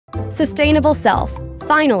Sustainable self.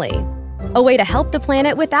 Finally. A way to help the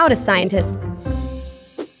planet without a scientist.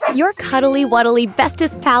 Your cuddly-wuddly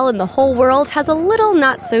bestest pal in the whole world has a little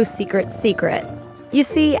not-so-secret secret. You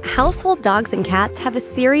see, household dogs and cats have a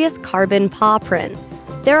serious carbon paw print.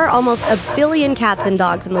 There are almost 1 billion cats and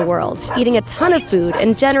dogs in the world, eating a ton of food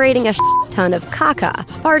and generating a ton of caca.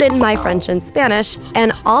 Pardon my French and Spanish,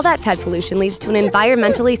 and all that pet pollution leads to an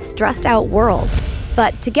environmentally stressed-out world.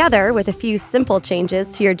 But together, with a few simple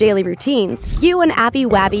changes to your daily routines, you and Abby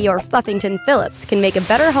Wabby or Fluffington Phillips can make a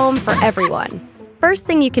better home for everyone. First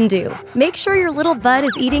thing you can do, make sure your little bud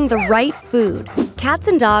is eating the right food. Cats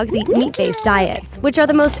and dogs eat meat-based diets, which are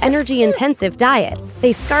the most energy-intensive diets.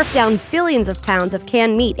 They scarf down billions of pounds of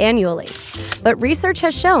canned meat annually. But research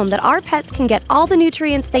has shown that our pets can get all the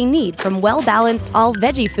nutrients they need from well-balanced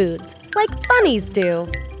all-veggie foods, like bunnies do.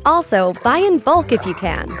 Also, buy in bulk if you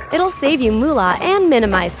can. It'll save you moolah and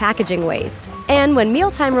minimize packaging waste. And when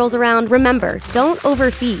mealtime rolls around, remember, don't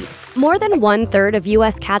overfeed. More than 1/3 of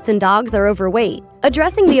U.S. cats and dogs are overweight.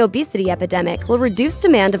 Addressing the obesity epidemic will reduce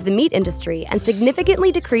demand of the meat industry and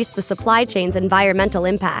significantly decrease the supply chain's environmental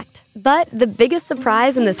impact. But the biggest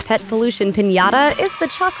surprise in this pet pollution piñata is the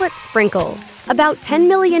chocolate sprinkles. About 10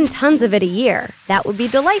 million tons of it a year. That would be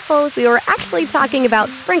delightful if we were actually talking about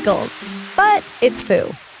sprinkles. But it's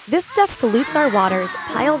poo. This stuff pollutes our waters,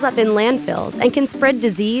 piles up in landfills, and can spread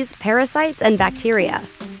disease, parasites, and bacteria.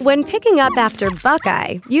 When picking up after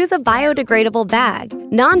Buckeye, use a biodegradable bag.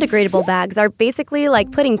 Non-degradable bags are basically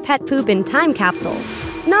like putting pet poop in time capsules.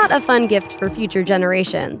 Not a fun gift for future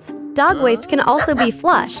generations. Dog waste can also be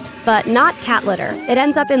flushed, but not cat litter. It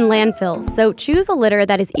ends up in landfills, so choose a litter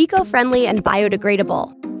that is eco-friendly and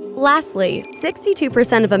biodegradable. Lastly,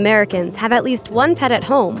 62% of Americans have at least one pet at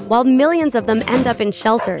home, while millions of them end up in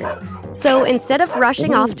shelters. So instead of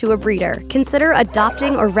rushing off to a breeder, consider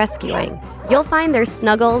adopting or rescuing. You'll find their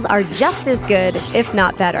snuggles are just as good, if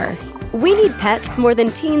not better. We need pets more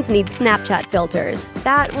than teens need Snapchat filters.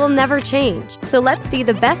 That will never change. So let's be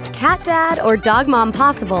the best cat dad or dog mom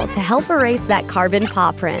possible to help erase that carbon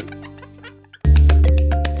paw print.